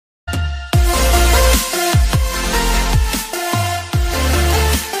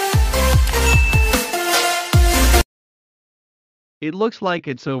It looks like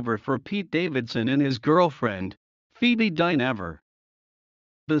it's over for Pete Davidson and his girlfriend, Phoebe Dynevor.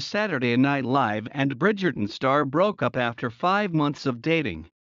 The Saturday Night Live and Bridgerton star broke up after 5 months of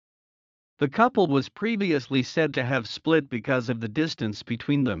dating. The couple was previously said to have split because of the distance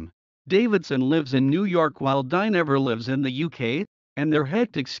between them. Davidson lives in New York while Dynevor lives in the UK, and their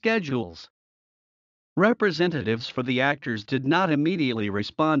hectic schedules. Representatives for the actors did not immediately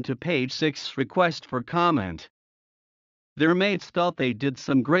respond to Page Six's request for comment. Their mates thought they did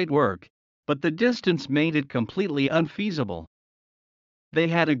some great work, but the distance made it completely unfeasible. They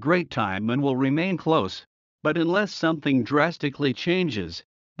had a great time and will remain close, but unless something drastically changes,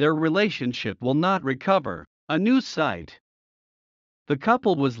 their relationship will not recover, a news site. The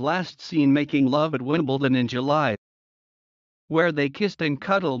couple was last seen making love at Wimbledon in July, where they kissed and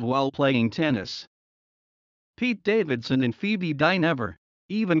cuddled while playing tennis. Pete Davidson and Phoebe Dynevor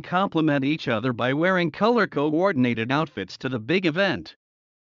even compliment each other by wearing color-coordinated outfits to the big event.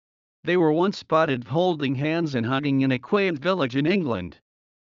 They were once spotted holding hands and hugging in a quaint village in England.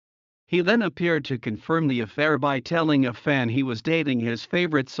 He then appeared to confirm the affair by telling a fan he was dating his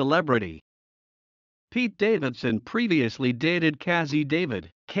favorite celebrity. Pete Davidson previously dated Cassie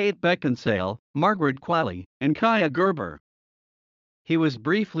David, Kate Beckinsale, Margaret Qualley, and Kaya Gerber. He was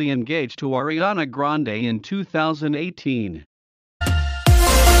briefly engaged to Ariana Grande in 2018.